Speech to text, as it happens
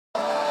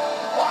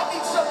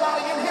need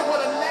somebody in here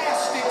with a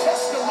nasty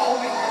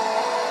testimony.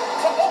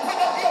 Come open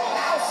up your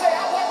mouth, say,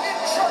 I wasn't in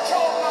church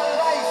all my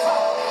life.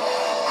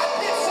 I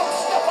did some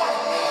stuff.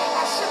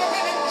 I should have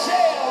been in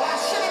jail. I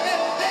should have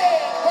been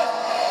dead.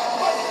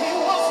 But he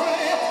was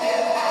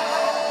lifted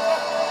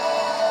high.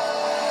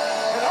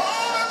 And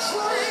on a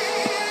tree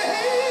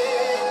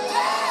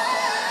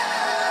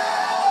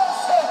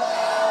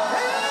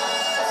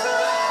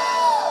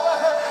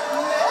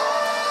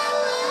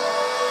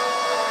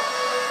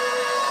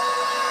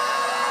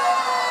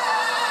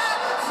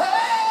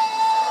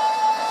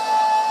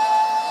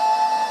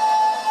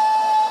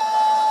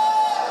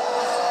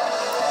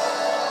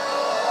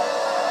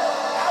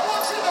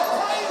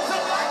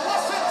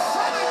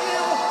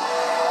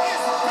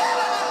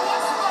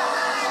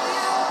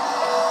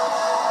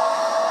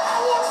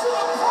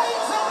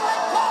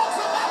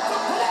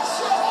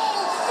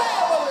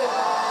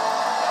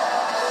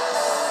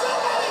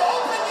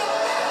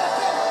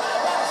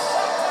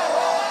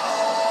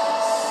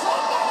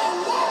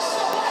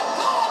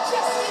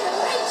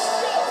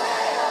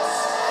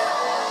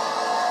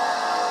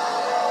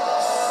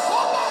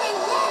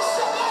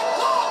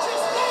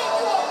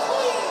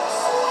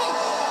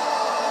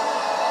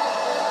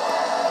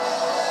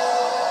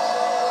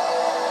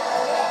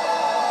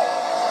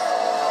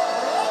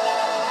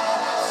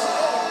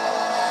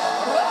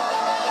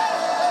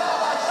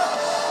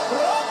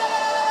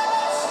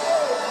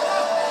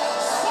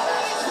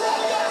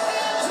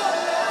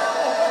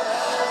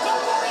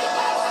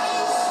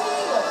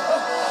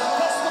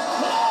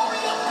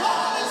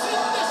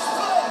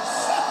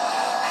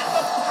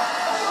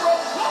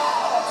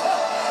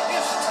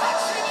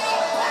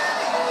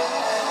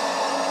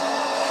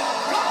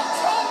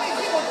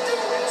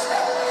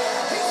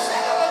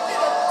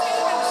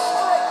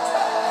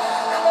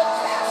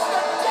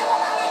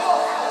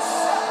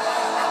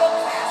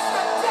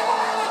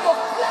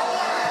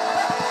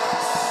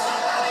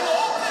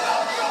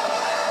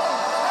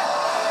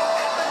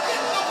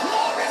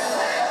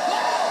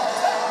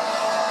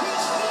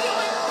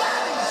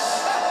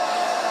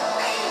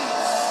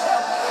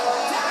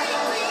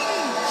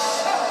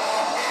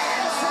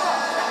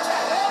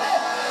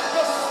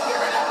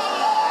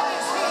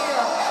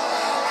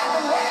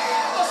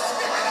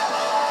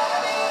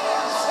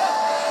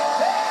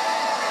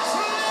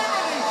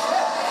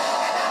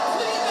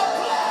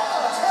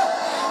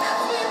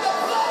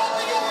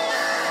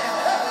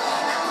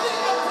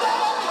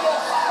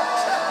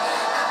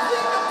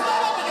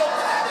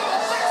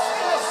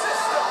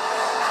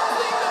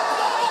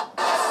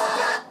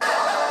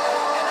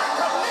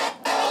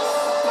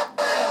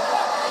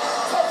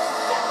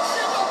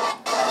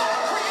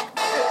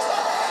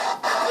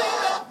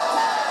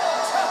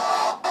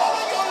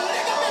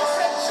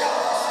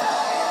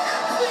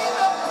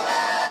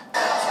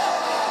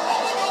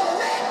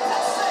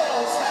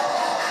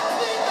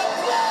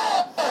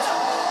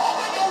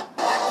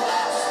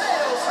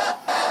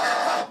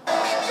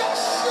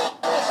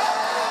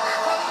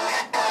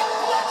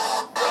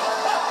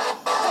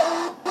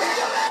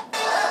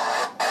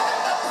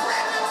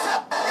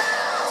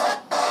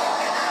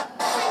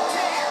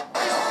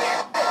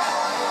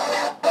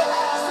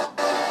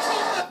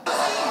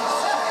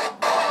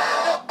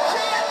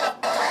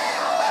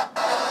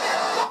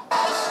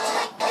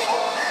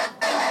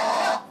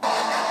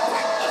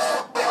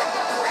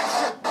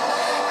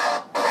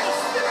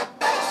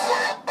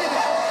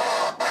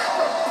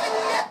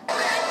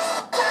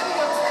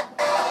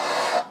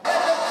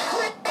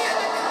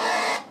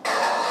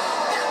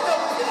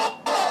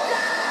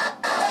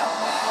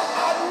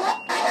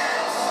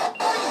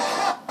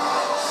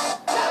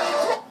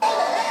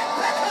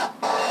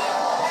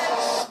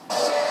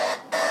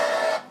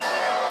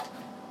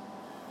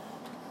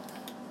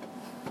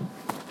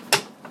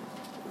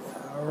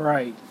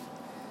Right.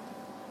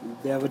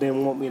 The devil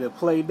didn't want me to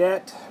play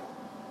that,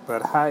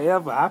 but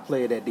however, I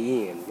played at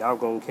the end. Y'all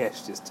gonna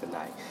catch this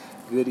tonight.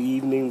 Good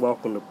evening,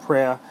 welcome to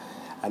prayer,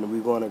 and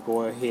we're gonna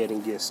go ahead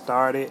and get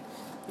started.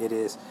 It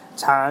is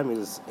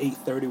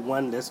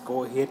 8:31. Let's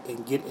go ahead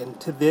and get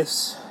into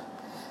this.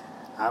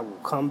 I will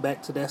come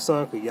back to that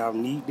song because y'all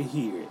need to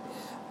hear it.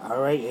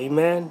 All right,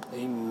 amen,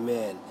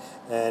 amen.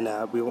 And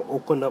we will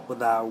open up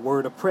with our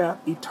word of prayer.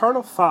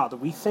 Eternal Father,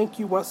 we thank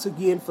you once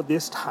again for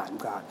this time,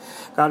 God.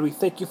 God, we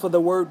thank you for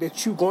the word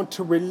that you're going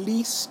to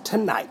release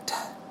tonight.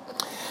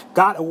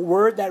 God, a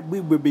word that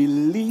we will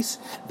release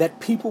that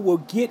people will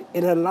get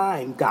in a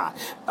line, God.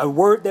 A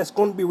word that's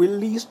going to be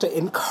released to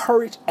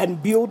encourage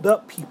and build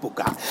up people,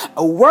 God.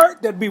 A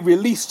word that be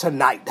released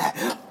tonight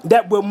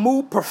that will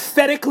move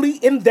prophetically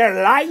in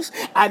their lives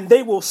and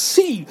they will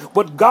see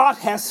what God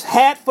has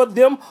had for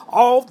them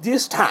all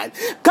this time.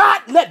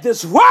 God, let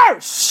this word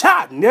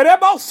shine.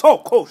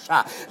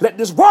 Let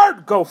this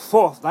word go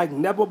forth like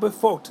never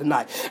before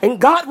tonight. And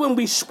God, when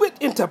we switch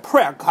into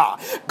prayer,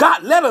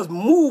 God, let us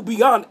move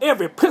beyond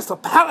every principle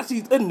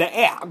principalities in the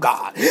air,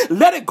 God.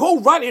 Let it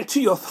go right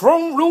into your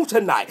throne room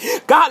tonight.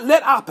 God,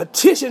 let our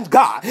petitions,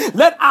 God,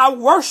 let our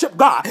worship,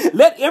 God,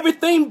 let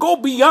everything go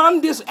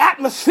beyond this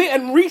atmosphere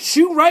and reach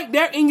you right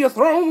there in your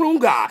throne room,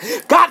 God.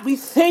 God, we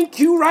thank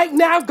you right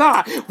now,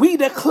 God. We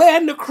declare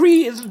and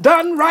decree it's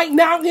done right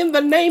now in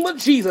the name of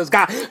Jesus,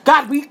 God.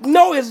 God, we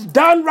know it's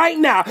done right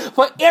now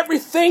for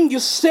everything you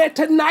said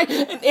tonight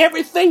and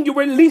everything you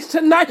released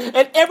tonight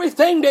and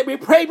everything that we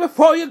pray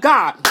before you,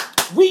 God.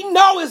 We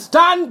know it's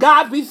done,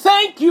 God. We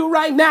thank you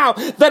right now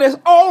that it's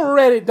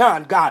already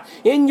done, God,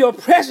 in your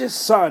precious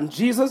Son,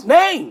 Jesus'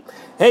 name.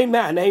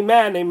 Amen,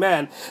 amen,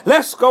 amen.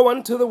 Let's go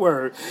into the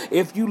word.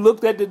 If you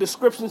looked at the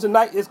description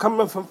tonight, it's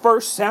coming from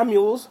 1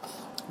 Samuel,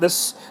 the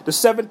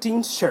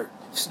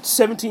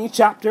 17th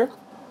chapter.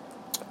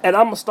 And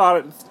I'm going to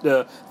start at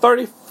the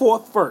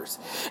 34th verse.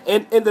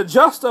 And the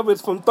gist of it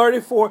is from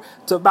 34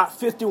 to about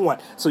 51.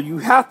 So you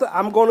have to,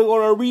 I'm going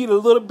to read a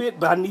little bit,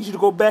 but I need you to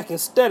go back and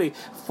study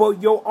for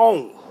your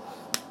own.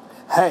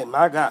 Hey,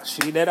 my God.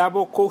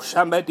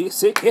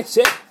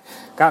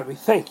 God, we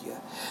thank you.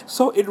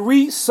 So it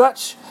reads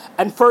such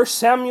in 1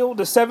 Samuel,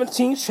 the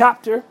 17th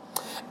chapter,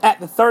 at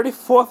the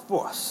 34th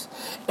verse.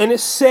 And it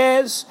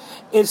says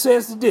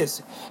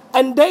this.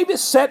 And David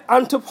said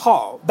unto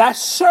Paul, thy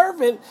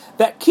servant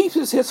that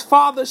keepeth his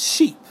father's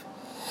sheep,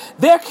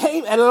 there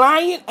came a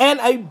lion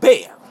and a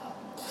bear,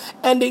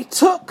 and they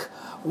took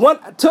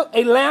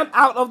a lamb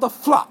out of the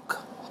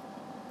flock.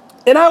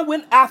 And I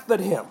went after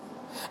him,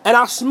 and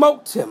I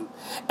smote him,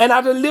 and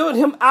I delivered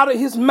him out of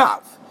his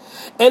mouth.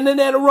 And then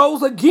it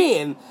arose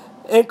again,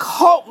 and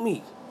caught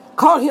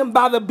him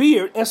by the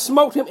beard, and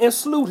smote him, and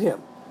slew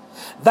him.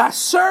 Thy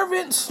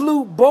servant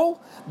slew both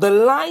the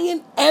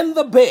lion and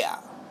the bear.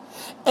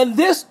 And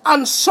this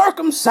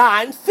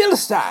uncircumcised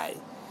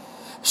Philistine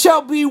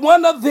shall be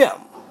one of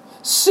them,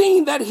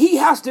 seeing that he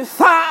has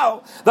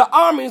defiled the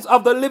armies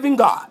of the living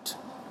God.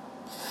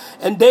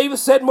 And David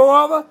said,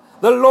 moreover,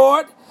 the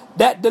Lord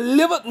that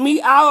delivered me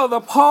out of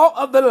the paw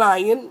of the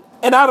lion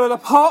and out of the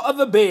paw of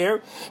the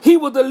bear, he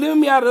will deliver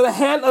me out of the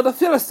hand of the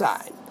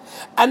Philistine.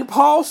 And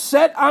Paul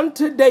said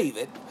unto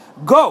David,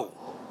 go,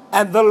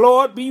 and the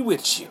Lord be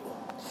with you.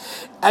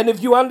 And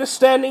if you're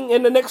understanding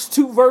in the next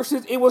two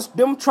verses, it was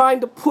them trying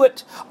to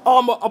put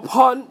armor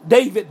upon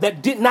David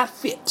that did not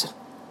fit.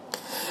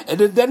 And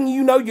then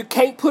you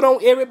can't put on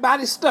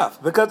everybody's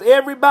stuff, because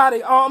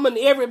everybody armor and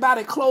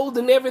everybody clothes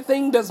and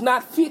everything does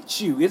not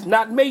fit you. It's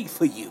not made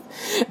for you.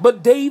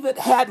 But David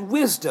had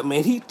wisdom,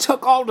 and he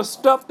took all the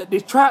stuff that they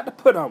tried to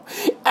put on,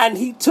 and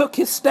he took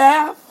his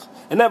staff,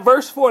 and that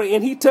verse 40,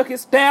 and he took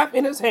his staff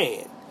in his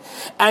hand.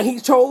 And he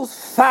chose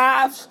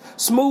 5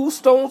 smooth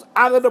stones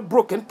out of the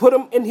brook and put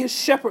them in his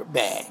shepherd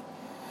bag.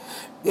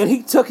 And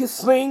he took his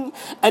sling,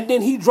 and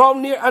then he drew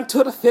near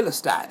unto the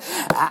Philistine.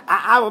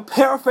 I will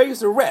paraphrase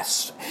the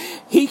rest.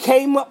 He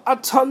came up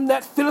upon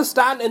that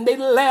Philistine, and they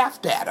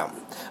laughed at him.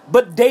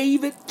 But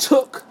David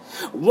took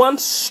 1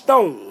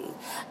 stone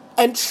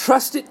and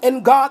trusted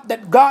in God,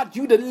 that God,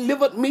 you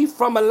delivered me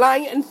from a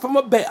lion and from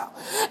a bear.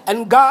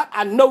 And God,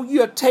 I know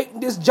you are taking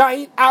this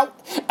giant out,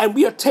 and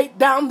we are take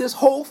down this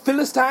whole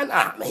Philistine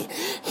army.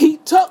 He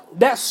took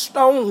that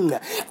stone,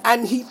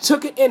 and he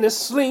took it in a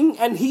sling,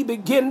 and he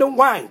began to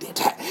wind it.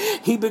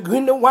 He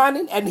began to wind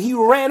it, and he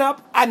ran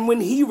up, and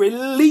when he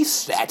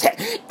released that,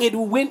 it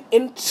went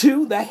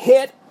into the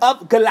head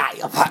of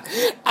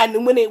Goliath.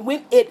 And when it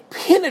went, it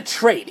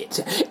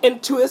penetrated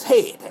into his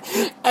head.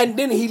 And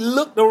then he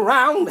looked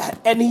around,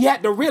 and he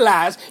had to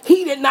realize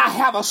he did not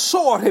have a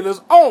sword of his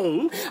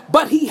own,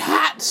 but he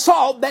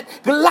saw that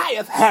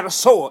Goliath had a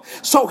sword.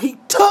 So he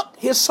took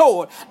his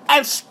sword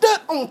and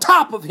stood on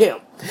top of him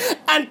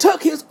and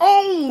took his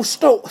own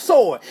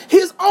sword,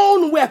 his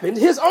own weapon,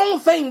 his own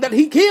thing that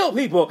he killed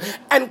people,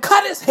 and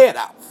cut his head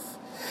off.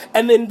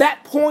 And then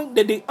that point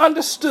that they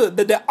understood,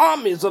 that the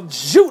armies of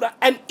Judah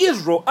and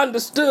Israel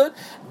understood,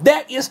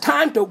 that it's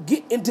time to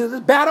get into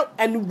this battle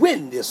and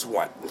win this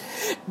one.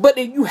 But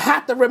you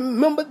have to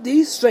remember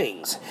these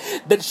things,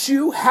 that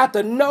you have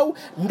to know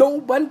no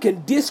one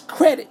can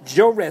discredit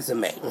your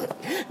resume.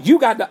 You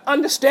got to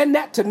understand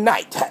that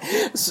tonight.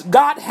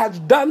 God has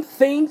done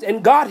things,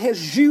 and God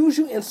has used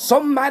you in so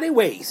many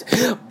ways.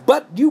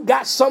 But you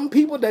got some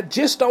people that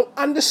just don't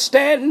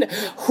understand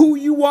who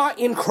you are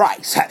in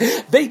Christ.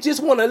 They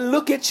just want to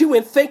look at you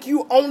and think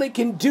you only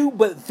can do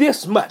but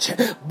this much.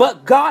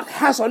 But God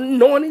has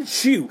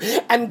anointed you,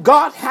 and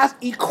God has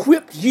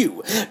equipped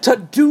you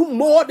to do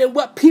more than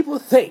what people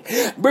think.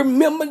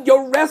 Remember,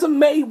 your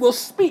resume will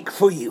speak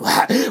for you.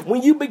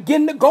 When you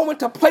begin to go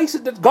into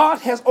places that God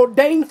has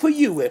ordained for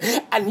you,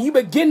 and you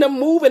begin to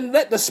move and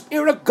let the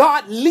Spirit of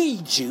God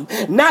lead you,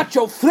 not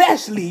your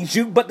flesh leads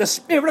you, but the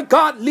Spirit of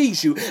God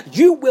leads you.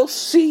 you will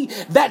see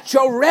that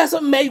your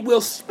resume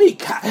will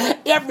speak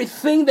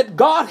everything that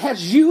God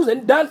has used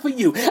and done for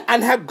you,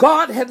 and how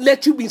God has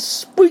let you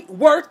speak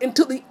words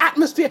into the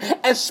atmosphere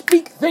and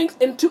speak things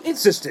into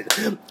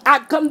existence. I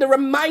come to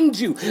remind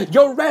you,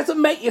 your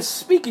resume is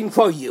speaking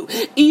for you,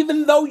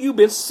 even though you've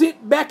been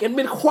sit back and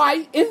been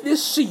quiet in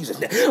this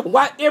season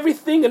while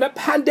everything in the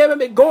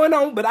pandemic is going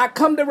on. But I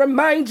come to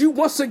remind you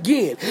once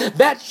again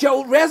that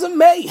your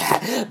resume,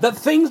 the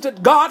things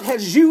that God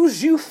has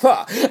used you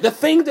for, the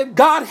things that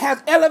God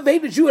has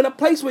elevated you in a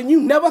place where you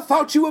never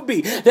thought you would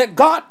be, that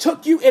God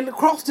took you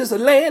across this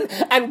land,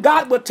 and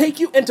God will take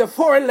you into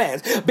foreign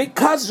lands,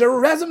 because your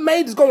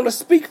resume is going to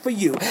speak for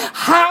you.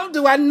 How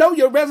do I know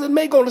your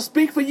resume is going to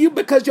speak for you?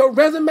 Because your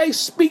resume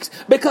speaks,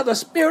 because the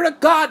Spirit of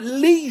God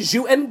leads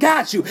you and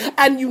guides you.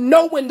 And you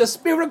know when the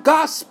Spirit of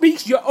God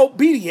speaks, you're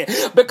obedient,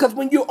 because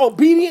when you're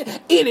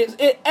obedient,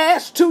 it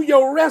adds to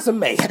your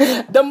resume.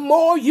 The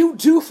more you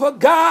do for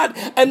God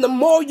and the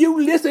more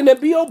you listen and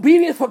be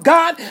obedient for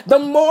God, the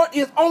more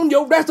is on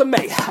your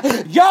resume.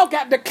 Y'all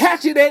got to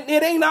catch it, and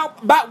it ain't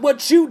about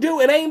what you do.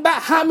 It ain't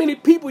about how many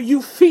people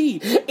you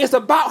feed. It's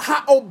about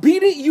how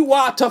obedient you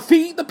are to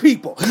feed the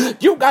people.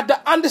 You got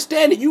to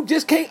understand that you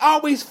just can't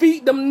always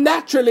feed them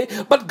naturally,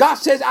 but God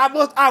says,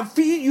 I'll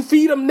feed you,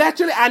 feed them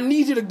naturally. I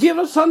need you to give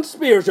them something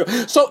spiritual.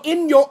 So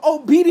in your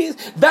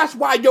obedience, that's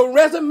why your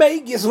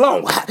resume gets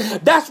long.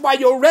 That's why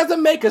your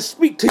resume can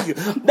speak to you.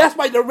 That's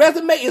why the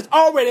resume is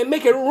already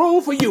making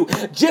room for you.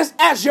 Just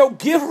as your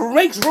gift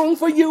makes room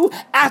for you,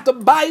 as the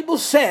Bible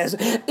says,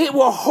 it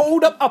will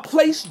hold up a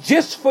place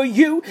just for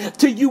you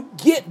till you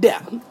get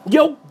there.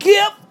 Your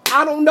gift,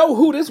 I don't know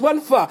who this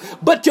one for,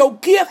 but your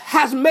gift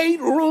has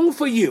made room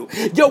for you.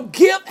 Your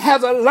gift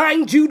has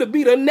aligned you to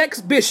be the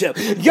next bishop.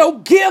 Your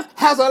gift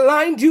has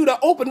aligned you to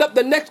open up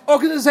the next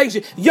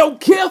organization. Your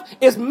gift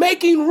is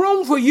making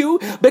room for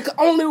you, because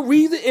only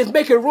reason it's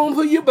making room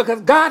for you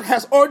because God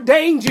has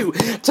ordained you.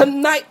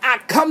 Tonight, I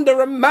come to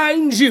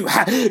remind you,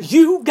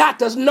 you got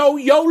to know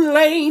your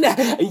lane.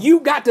 You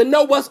got to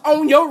know what's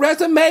on your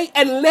resume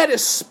and let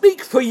it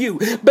speak for you.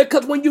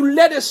 Because when you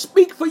let it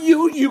speak for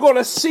you, you're going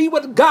to see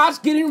what God's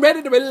getting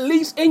ready to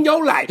release in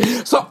your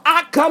life. So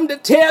I come to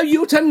tell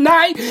you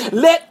tonight,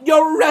 let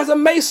your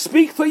resume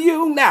speak for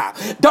you now.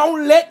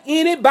 Don't let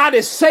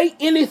anybody say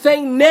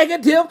anything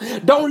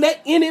negative. Don't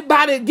let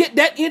anybody get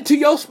that into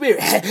your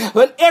spirit.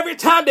 But every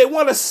time they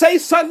want to say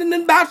something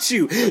about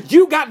you,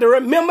 you got to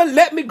remember,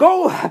 let me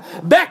go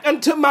back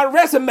into my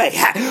resume.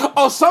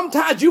 Or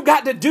sometimes you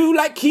got to do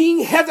like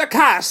King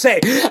Hezekiah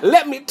said,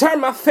 let me turn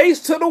my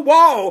face to the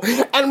wall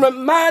and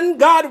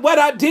remind God what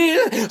I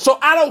did, so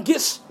I don't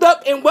get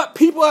stuck in what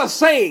people are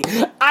saying.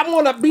 I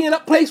want to be in a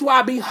place where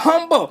I be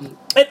humble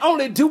and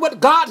only do what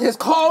God has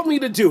called me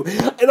to do,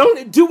 and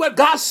only do what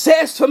God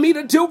says for me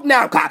to do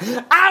now, God.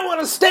 I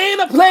want to stay in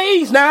a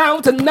place now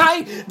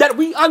tonight that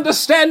we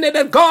understand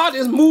that God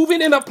is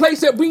moving in a place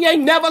that we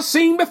ain't never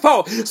seen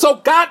before. So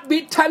God,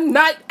 be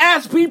tonight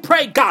as we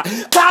pray, God,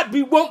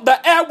 we want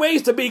the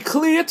airways to be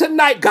clear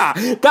tonight,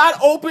 God. God,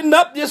 open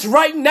up this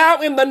right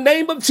now in the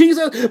name of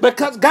Jesus,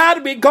 because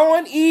God be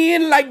going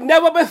in like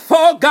never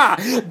before, God.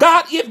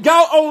 God, if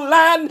y'all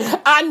online,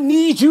 I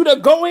need you to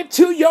go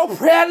into your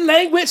prayer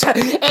language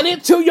and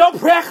into your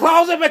prayer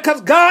closet,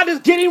 because God is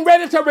getting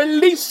ready to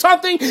release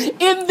something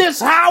in this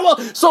hour.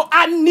 So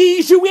I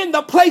need you in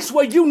the place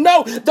where you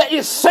know that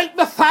it's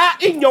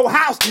sanctified in your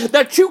house,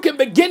 that you can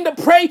begin to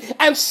pray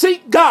and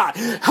seek God.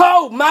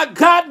 Oh my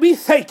God, we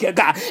thank you,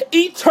 God.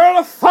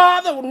 Eternal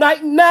Father,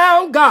 right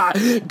now, God.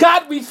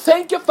 God, we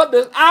thank you for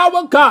this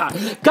hour,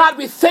 God. God,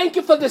 we thank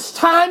you for this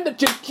time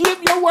that you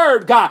give your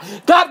word, God.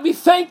 God, we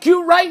thank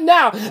you right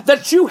now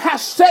that you have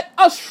set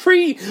us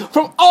free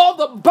from all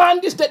the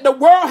bondage that the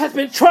world has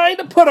been trying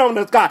to put on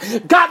us, God.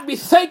 God, we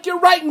thank you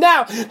right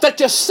now that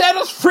you set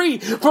us free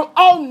from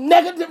all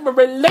negative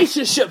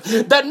relationships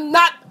that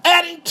not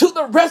adding to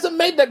the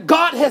resume that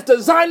God has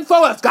designed for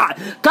us,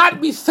 God. God,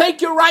 we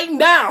thank you right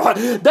now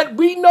that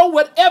we know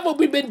whatever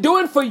we've been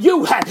doing for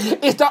you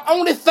is the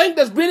only thing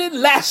that's really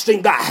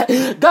lasting,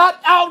 God. God,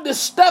 all this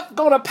stuff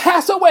gonna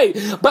pass away,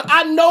 but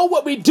I know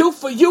what we do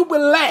for you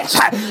will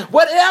last.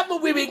 Whatever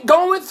we've been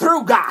going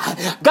through, God,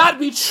 God,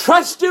 we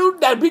trust you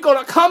that we're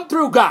gonna come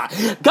through, God.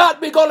 God,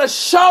 we're gonna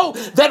show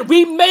that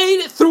we made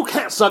it through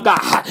cancer,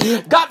 God.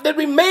 God, that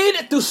we made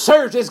it through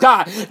surgeries,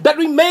 God. That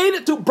we made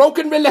it through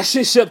broken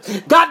relationships,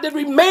 God. That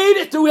we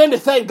made it through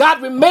anything, God.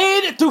 We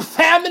made it through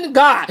famine,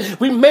 God.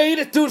 We made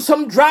it through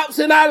some droughts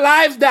in our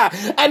lives now.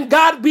 And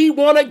God, we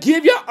want to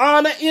give you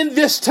honor in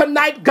this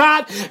tonight,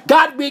 God.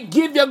 God, we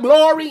give you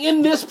glory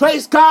in this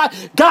place, God.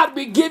 God,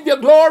 we give you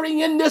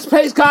glory in this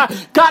place, God.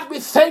 God, we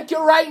thank you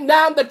right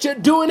now that you're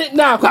doing it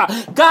now, God.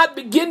 God,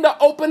 begin to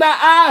open our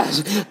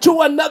eyes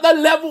to another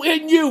level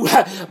in you,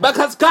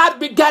 because God,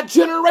 we got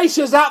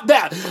generations out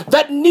there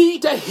that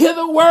need to hear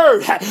the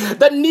word,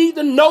 that need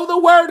to know the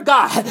word,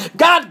 God.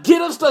 God, get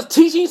us us the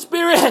teaching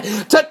spirit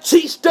to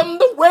teach them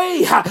the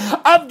way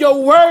of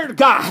your word,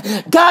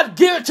 God. God,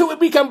 give it to it.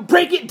 We can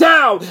break it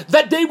down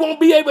that they won't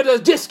be able to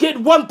just get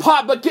one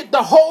part, but get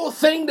the whole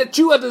thing that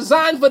you are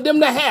designed for them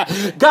to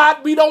have.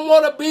 God, we don't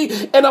want to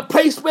be in a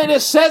place where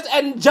it says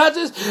in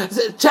Judges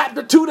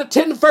chapter 2 to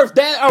 10 verse,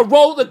 there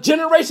arose a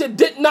generation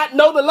did not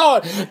know the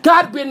Lord.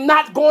 God, we're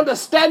not going to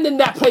stand in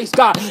that place,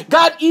 God.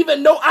 God,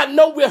 even though I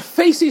know we're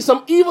facing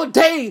some evil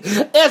days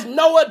as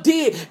Noah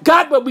did,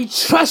 God, but we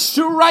trust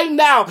you right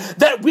now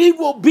that we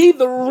will be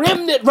the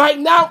remnant right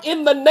now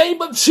in the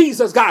name of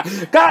Jesus, God.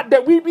 God,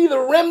 that we be the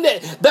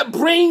remnant that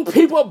bring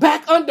people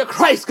back under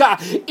Christ,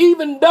 God.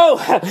 Even though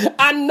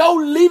I know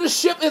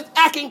leadership is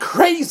acting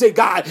crazy,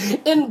 God,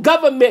 in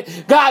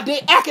government, God,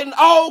 they're acting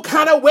all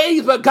kind of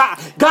ways, but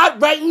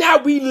God, right now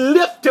we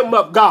lift them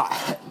up,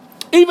 God.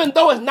 Even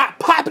though it's not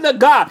popular,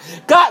 God,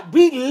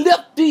 we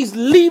lift these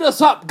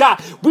leaders up,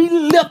 God. We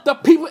lift the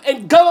people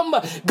in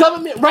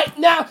government right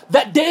now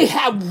that they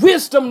have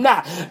wisdom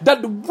now,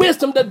 the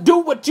wisdom to do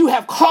what you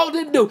have called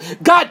it to do.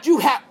 God, you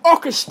have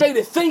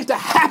orchestrated things to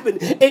happen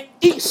in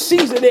each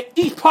season, in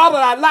each part of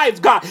our lives,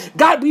 God.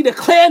 God, we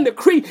declare and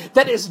decree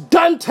that it's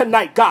done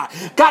tonight, God.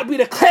 God, we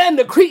declare and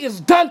decree it's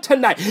done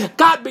tonight.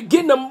 God,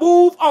 begin to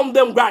move on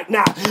them right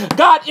now.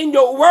 God, in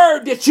your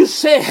word that you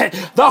said,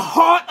 the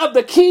heart of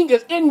the king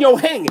is in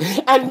your hand,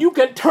 and you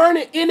can turn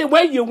it any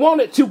way you want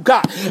it to,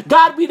 God.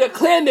 God, we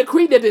declare and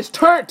decree that it's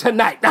turned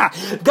tonight.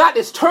 God,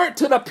 it's turned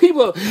to the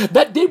people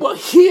that they will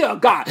hear,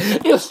 God.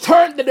 It's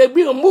turned that they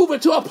will move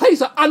into a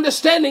place of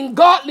understanding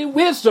godly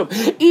wisdom.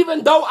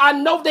 Even though I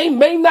know they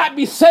may not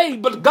be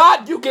saved, but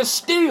God, you can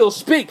still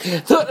speak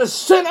to the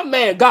sinner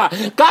man, God.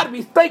 God,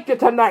 we thank you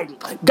tonight.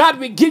 God,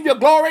 we give you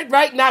glory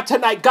right now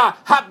tonight, God.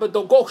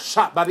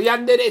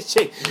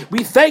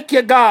 We thank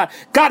you, God.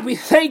 God, we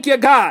thank you,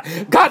 God.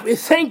 God, we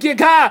thank you,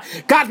 God.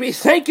 God, we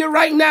thank you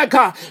right now,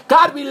 God.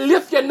 God, we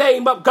lift your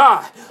name up,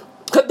 God.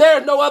 Because there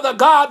is no other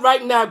God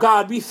right now,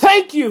 God. We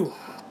thank you.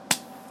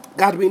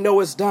 God, we know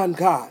it's done,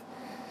 God.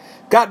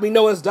 God, we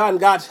know it's done,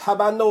 God.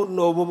 Habano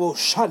no bobo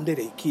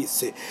shandere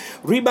kise.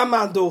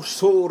 Ribamando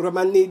so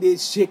ramanide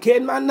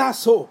sheken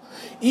manaso.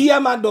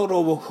 Iamando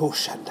robo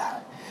shanda.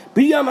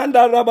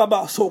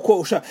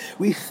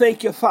 We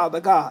thank you,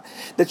 Father God,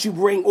 that you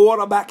bring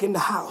order back in the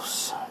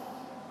house.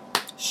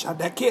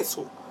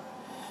 Shadakeso.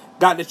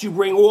 God, that you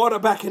bring order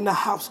back in the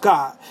house,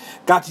 God.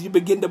 God, that you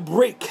begin to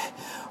break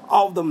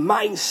all the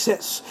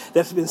mindsets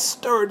that's been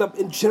stirred up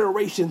in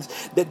generations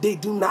that they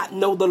do not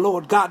know the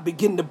Lord. God,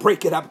 begin to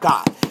break it up,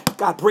 God.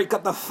 God, break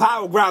up the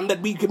foul ground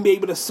that we can be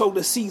able to sow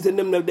the seeds in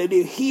them, that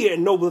they hear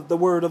and know what the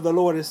word of the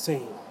Lord is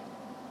saying.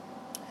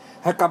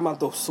 God,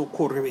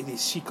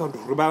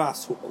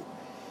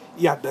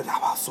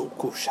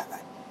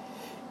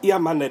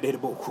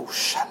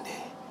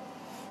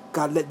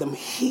 let them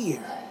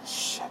hear.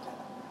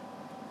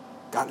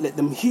 God, let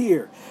them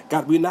hear.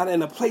 God, we're not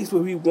in a place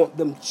where we want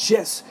them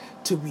just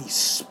to be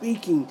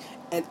speaking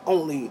and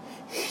only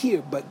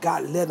hear, but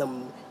God, let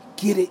them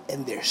get it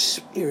in their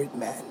spirit,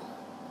 man.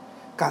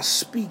 God,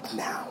 speak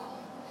now.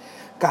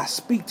 God,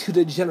 speak to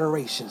the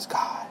generations,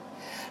 God.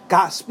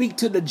 God, speak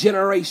to the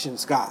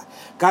generations, God.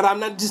 God, I'm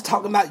not just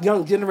talking about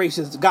young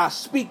generations. God,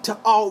 speak to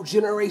all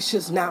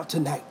generations now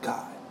tonight,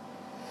 God.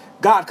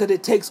 God, because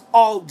it takes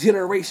all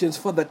generations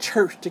for the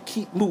church to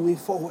keep moving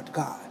forward,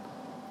 God.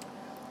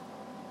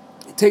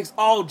 It takes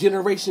all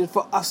generations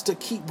for us to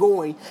keep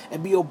going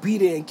and be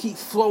obedient and keep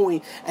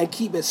flowing and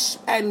keep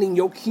expanding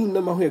your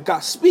kingdom on here.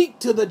 God, speak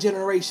to the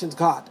generations,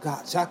 God.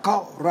 God, speak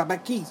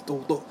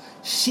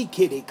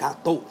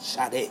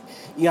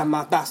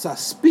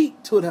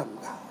to them,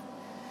 God.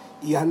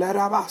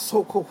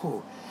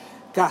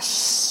 God,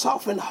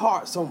 soften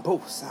hearts on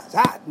both sides.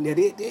 That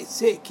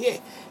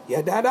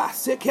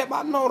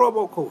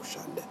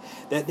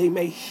they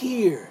may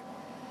hear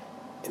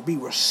and be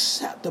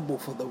receptible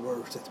for the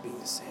words that's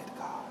being said,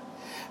 God.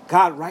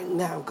 God, right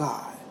now,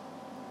 God.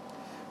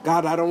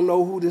 God, I don't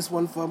know who this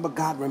one for, but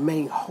God,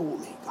 remain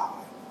holy,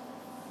 God.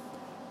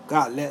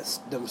 God, let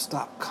them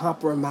stop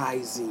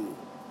compromising.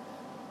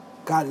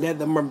 God, let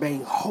them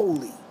remain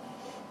holy.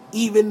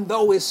 Even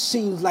though it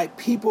seems like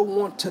people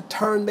want to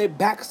turn their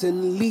backs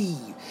and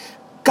leave,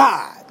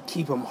 God,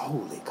 keep them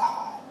holy,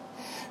 God.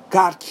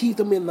 God, keep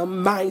them in the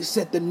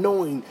mindset of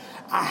knowing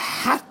I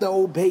have to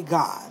obey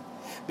God.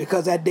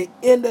 Because at the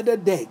end of the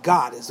day,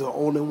 God is the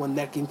only one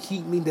that can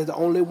keep me. They're the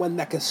only one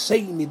that can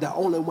save me. The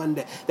only one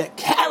that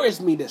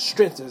carries me, that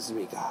strengthens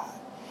me, God.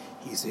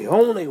 He's the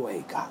only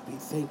way, God. We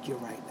thank you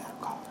right now,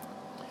 God.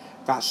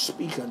 God,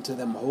 speak unto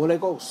them, Holy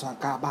Ghost.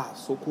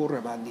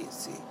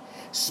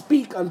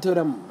 Speak unto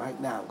them right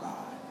now, God.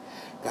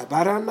 God,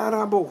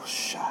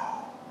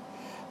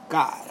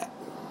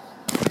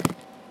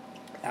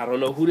 I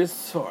don't know who this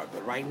is for,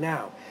 but right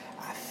now,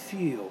 I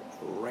feel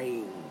a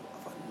rain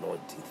of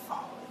anointing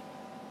falling.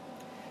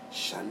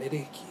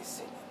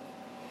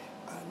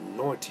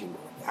 Anointing.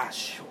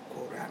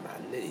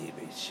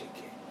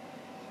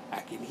 I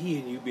can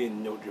hear you been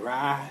in no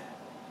dry,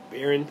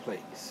 barren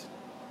place.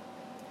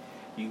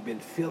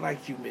 Feel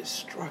like you've been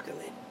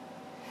struggling.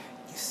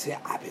 You said,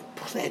 I've been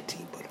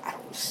planting, but I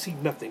don't see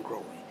nothing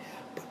growing.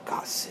 But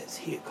God says,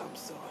 here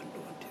comes the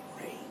anointed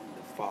rain,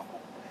 the fall.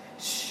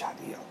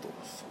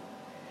 Shadiadosu.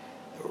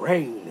 The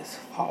rain is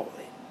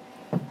falling.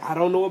 I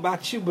don't know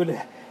about you, but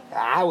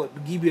I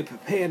would give you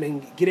prepared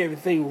and get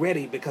everything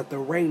ready because the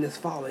rain is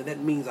falling. That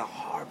means a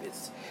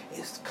harvest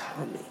is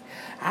coming.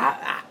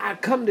 I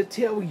come to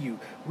tell you,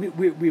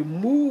 we're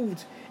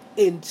moved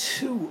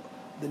into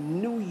the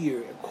new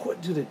year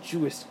according to the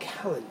Jewish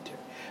calendar.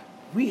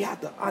 We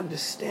have to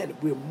understand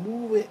that we're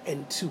moving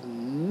into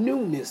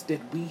newness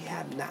that we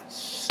have not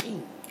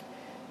seen.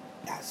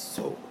 That's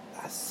so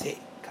I say,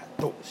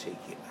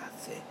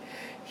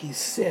 he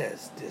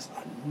says this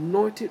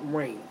anointed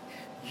rain,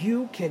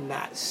 you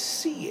cannot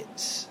see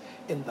it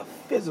in the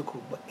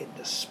physical, but in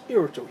the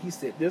spiritual. He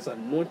said this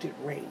anointed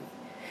rain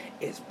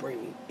is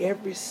bringing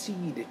every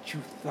seed that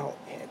you thought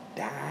had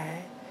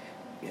died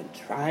and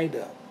dried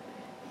up.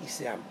 He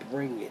said, I'm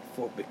bringing it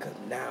forth because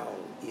now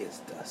is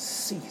the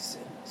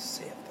season,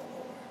 saith the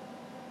Lord.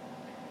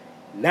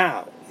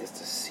 Now is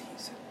the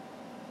season.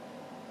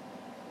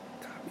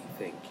 God, we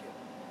thank you.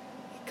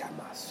 He got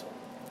my soul.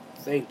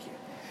 Thank you.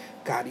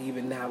 God,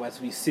 even now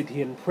as we sit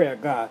here in prayer,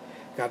 God,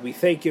 we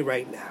thank you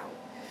right now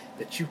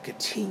that you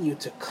continue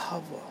to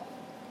cover.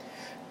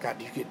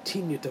 God, you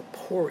continue to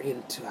pour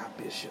into our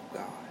bishop,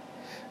 God.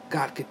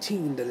 God,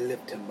 continue to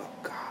lift him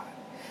up, God.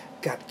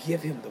 God,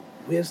 give him the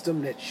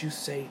wisdom that you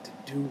say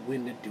to do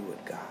when to do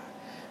it, God.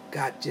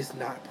 God, just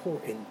not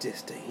pour in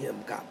just to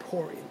him. God,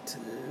 pour into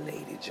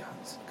Lady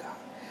Johnson, God.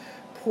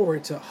 Pour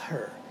into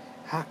her.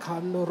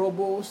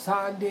 Hakanorobo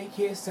sande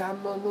ke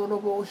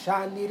samanorobo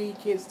shandiri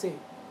kese.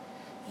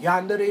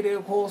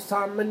 Yandere ko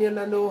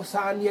samanya no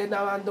sanye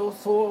namando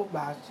so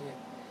bache.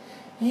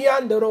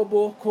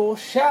 Yanderobo ko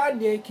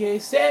shande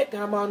ke se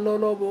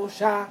kamanonobo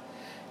sha.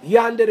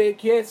 Yandere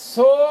ke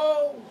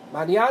so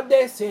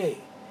maniande se.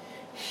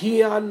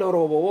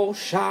 Hiandorobo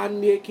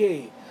shande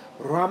ke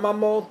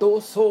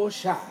Ramamoto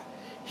sosha.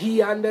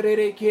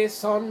 Hiandere ke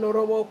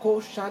sonorobo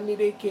ko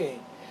shandire ke.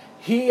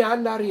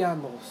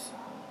 Hiandariamosa.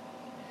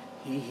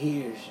 He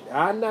hears you.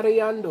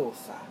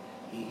 Andariandosa.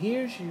 He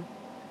hears you.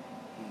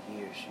 He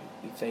hears you.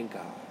 We thank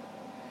God.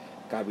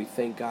 God, we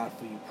thank God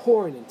for you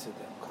pouring into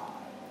them, God.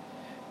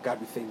 God,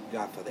 we thank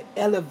God for the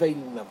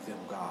elevating of them,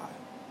 God.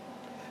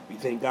 We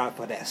thank God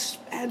for the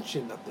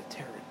expansion of the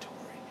territory.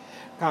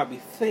 God, we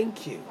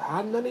thank you.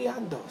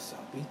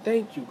 We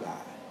thank you,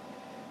 God,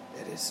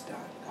 that it's done,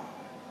 God.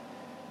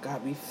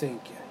 God, we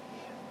thank you.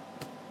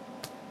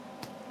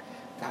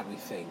 God, we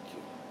thank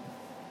you.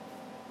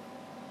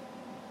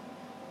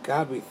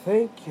 God, we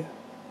thank you.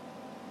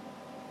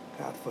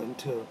 God, for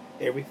until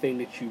everything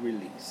that you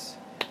release.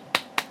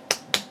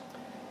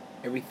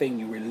 Everything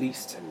you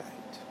release tonight.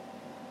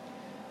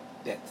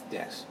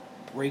 That's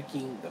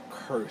breaking the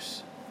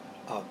curse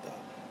of the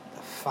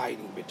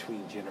fighting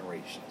between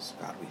generations.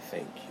 God, we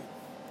thank you.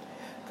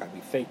 God,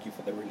 we thank you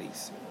for the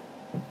release.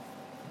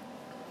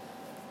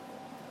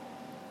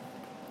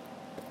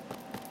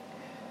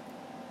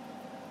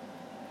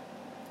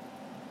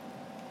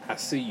 I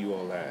see you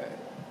online.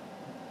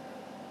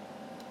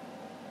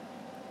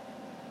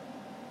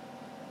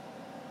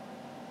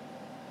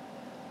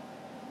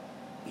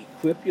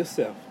 Equip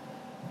yourself.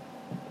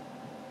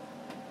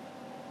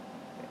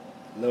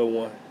 Little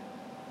one,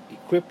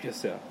 equip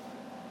yourself.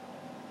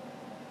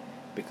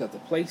 Because the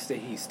place that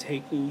he's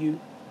taking you,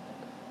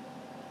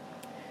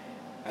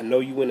 I know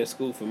you went to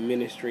school for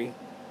ministry,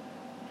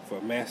 for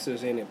a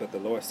master's in it, but the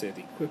Lord says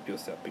equip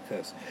yourself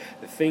because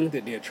the things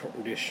that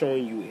they're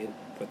showing you in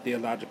for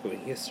theological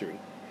and history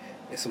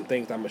is some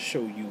things I'm going to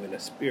show you in the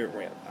spirit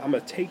realm. I'm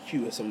going to take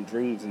you in some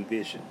dreams and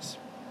visions.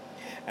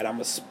 And I'm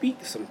going to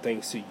speak some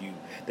things to you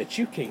that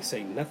you can't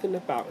say nothing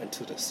about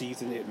until the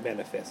season it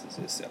manifests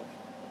itself.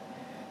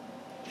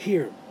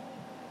 Here,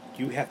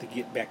 you have to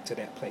get back to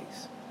that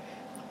place.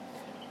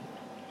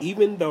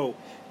 Even though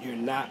you're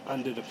not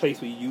under the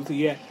place where you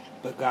usually at,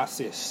 but God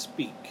says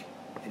speak.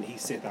 And he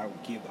said, I will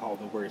give all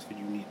the words that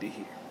you need to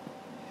hear.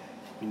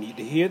 You need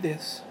to hear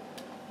this.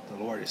 The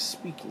Lord is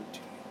speaking to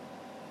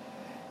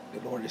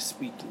you. The Lord is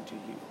speaking to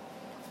you.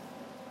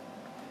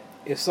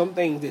 It's some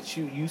things that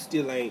you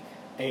still ain't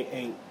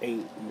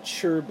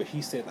mature, but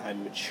he said,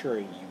 I'm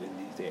maturing you in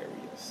these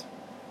areas.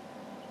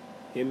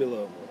 Hear me,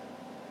 loved one.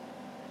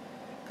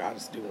 God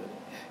is doing it.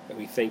 And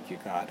we thank you,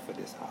 God, for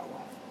this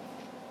hour.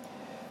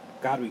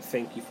 God, we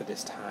thank you for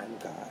this time,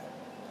 God.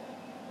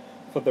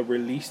 For the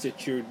release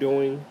that you're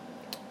doing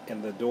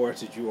and the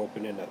doors that you're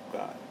opening up,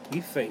 God.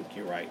 We thank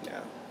you right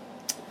now.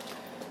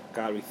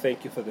 God, we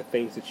thank you for the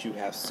things that you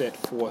have set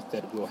forth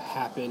that will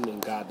happen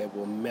and, God, that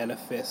will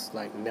manifest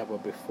like never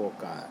before,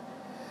 God.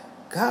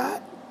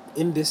 God,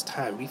 in this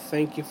time, we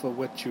thank you for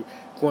what you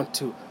want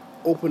to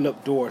open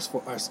up doors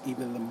for us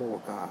even the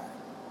more, God.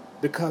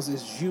 Because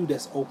it's you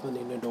that's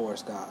opening the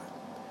doors, God.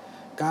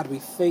 God, we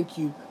thank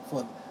you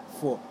for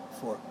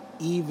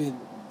even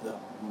the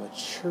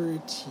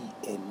maturity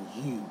in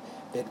you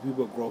that we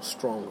will grow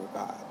stronger,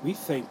 God. We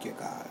thank you,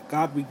 God.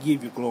 God, we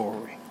give you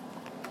glory.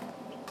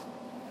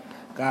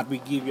 God, we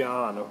give you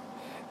honor.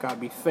 God,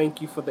 we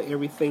thank you for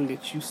everything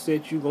that you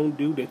said you're going to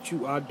do, that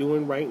you are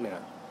doing right now.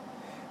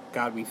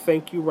 God, we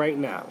thank you right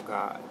now,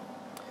 God.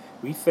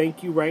 We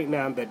thank you right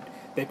now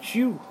that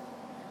you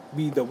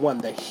be the one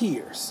that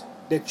hears,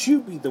 that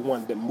you be the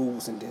one that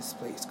moves in this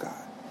place, God.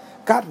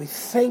 God, we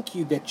thank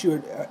you that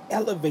you're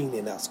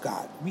elevating us,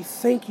 God. We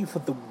thank you for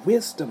the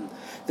wisdom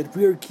that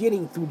we're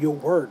getting through your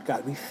word,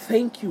 God. We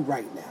thank you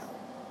right now,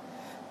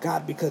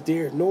 God, because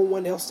there is no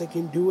one else that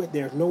can do it.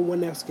 There's no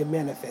one else can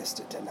manifest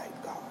it tonight,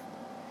 God.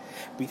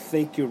 We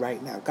thank you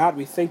right now. God,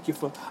 we thank you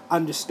for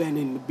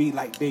understanding to be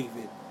like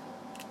David,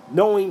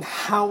 knowing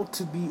how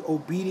to be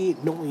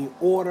obedient, knowing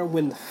order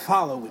when to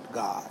follow it,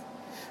 God.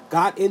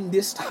 God, in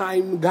this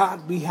time,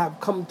 God, we have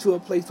come to a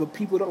place where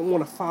people don't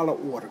want to follow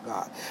order,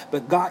 God.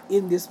 But God,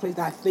 in this place,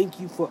 I thank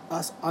you for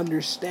us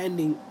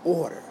understanding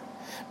order.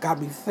 God,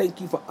 we thank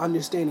you for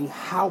understanding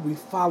how we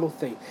follow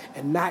things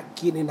and not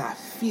getting our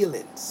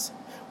feelings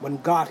when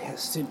God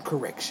has sent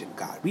correction,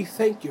 God. We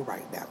thank you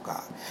right now,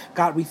 God.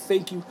 God, we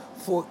thank you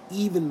for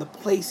even the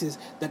places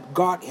that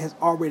God has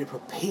already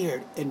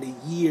prepared in the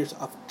years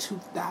of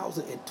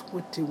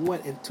 2021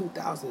 and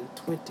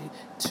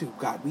 2022,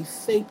 God. We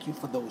thank you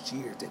for those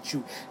years that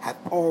you have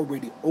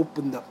already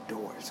opened up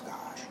doors,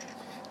 God.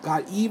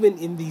 God, even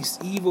in these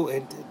evil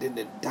and in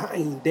the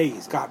dying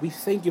days, God, we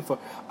thank you for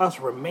us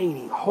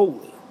remaining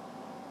holy.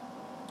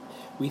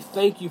 We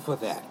thank you for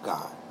that,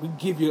 God. We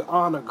give you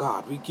honor,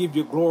 God. We give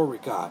you glory,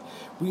 God.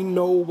 We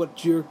know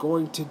what you're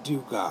going to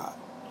do, God.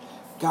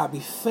 God,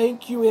 we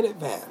thank you in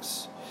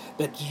advance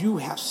that you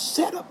have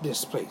set up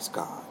this place,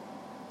 God.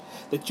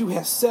 That you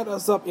have set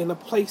us up in a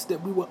place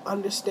that we will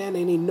understand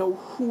and know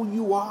who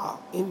you are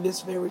in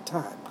this very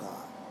time, God.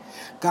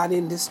 God,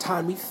 in this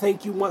time, we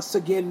thank you once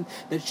again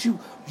that you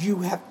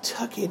have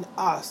taken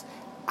us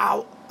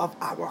out of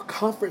our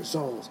comfort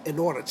zones in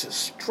order to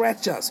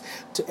stretch us,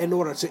 in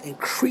order to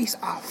increase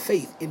our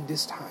faith in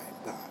this time,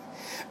 God.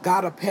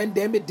 God, a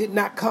pandemic did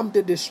not come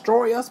to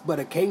destroy us, but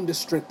it came to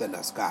strengthen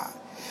us, God.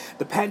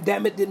 The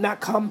pandemic did not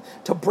come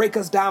to break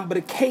us down, but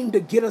it came to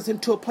get us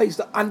into a place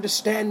of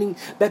understanding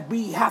that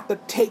we have to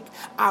take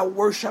our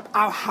worship,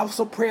 our house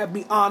of prayer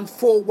beyond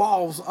 4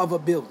 walls of a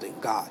building,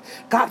 God.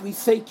 God, we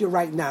thank you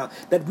right now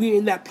that we're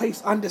in that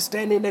place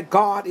understanding that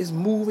God is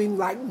moving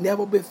like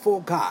never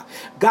before, God.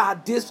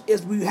 God, this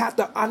is, we have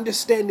to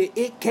understand that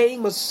it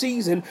came a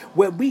season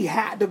where we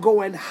had to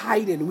go and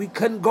hide and we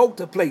couldn't go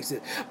to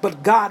places.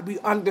 But God, we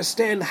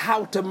understand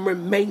how to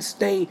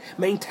maintain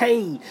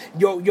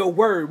your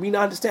word. We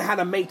understand how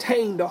to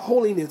maintain the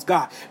holiness,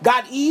 God.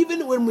 God,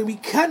 even when we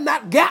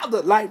cannot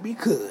gather like we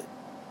could,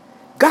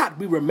 God,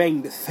 we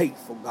remain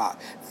faithful, God.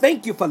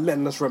 Thank you for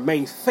letting us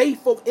remain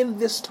faithful in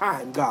this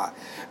time, God.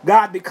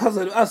 God, because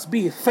of us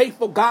being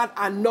faithful, God,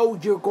 I know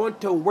you're going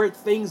to work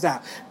things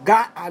out.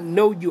 God, I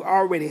know you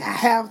already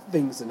have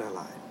things in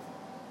alignment.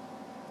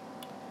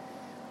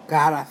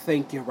 God, I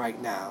thank you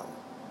right now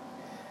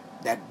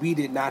that we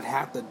did not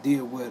have to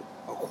deal with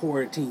a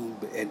quarantine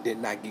and did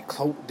not get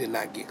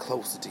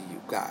closer to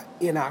you, God.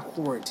 In our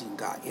quarantine,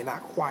 God, in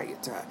our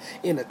quiet time,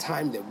 in a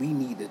time that we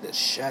needed to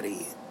shut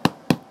in.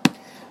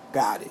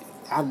 God,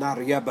 in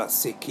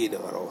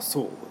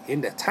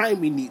the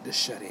time we need to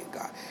shut in,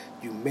 God,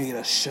 you made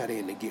us shut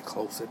in to get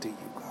closer to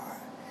you, God.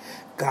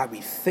 God, we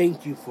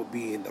thank you for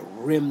being the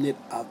remnant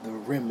of the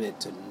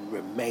remnant to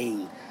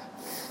remain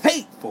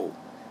faithful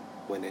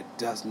when it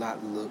does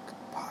not look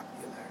popular.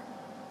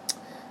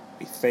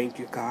 We thank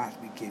you, God.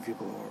 We give you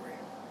glory.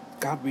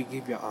 God, we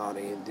give you honor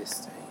in this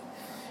thing.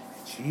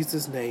 In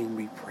Jesus' name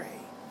we pray.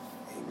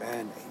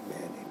 Amen,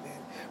 amen,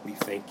 amen. We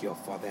thank you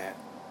for that.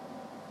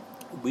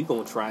 We're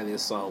going to try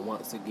this song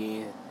once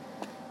again.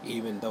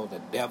 Even though the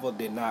devil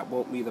did not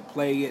want me to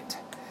play it,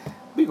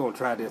 we're going to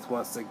try this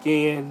once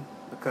again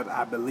because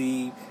I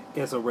believe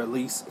there's a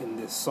release in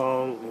this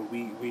song, and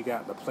we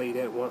got to play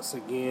that once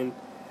again.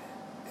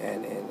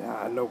 And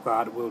I know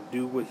God will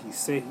do what he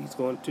said he's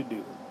going to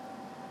do.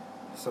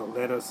 So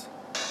let us.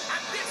 I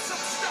did some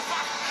stuff.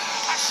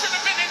 I should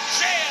have been in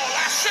jail.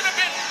 I should have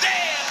been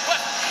dead, but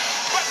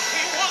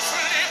he was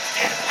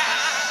lifted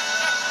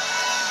high.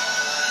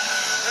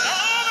 And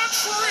on a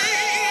tree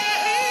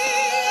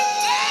he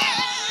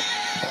died.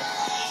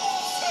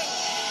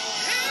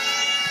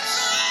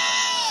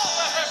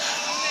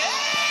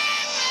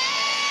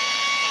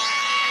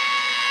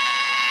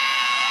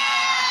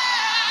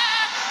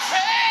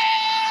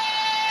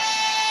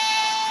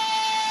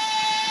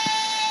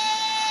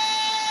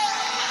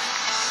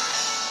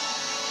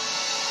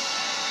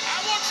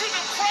 I want you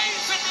to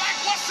praise him like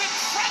what's in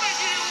front of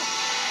you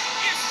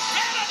is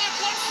better than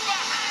what's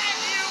behind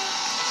you.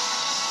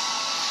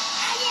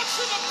 I want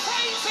you to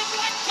praise him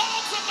like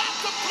God's about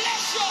to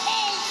bless your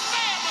whole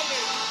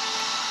family.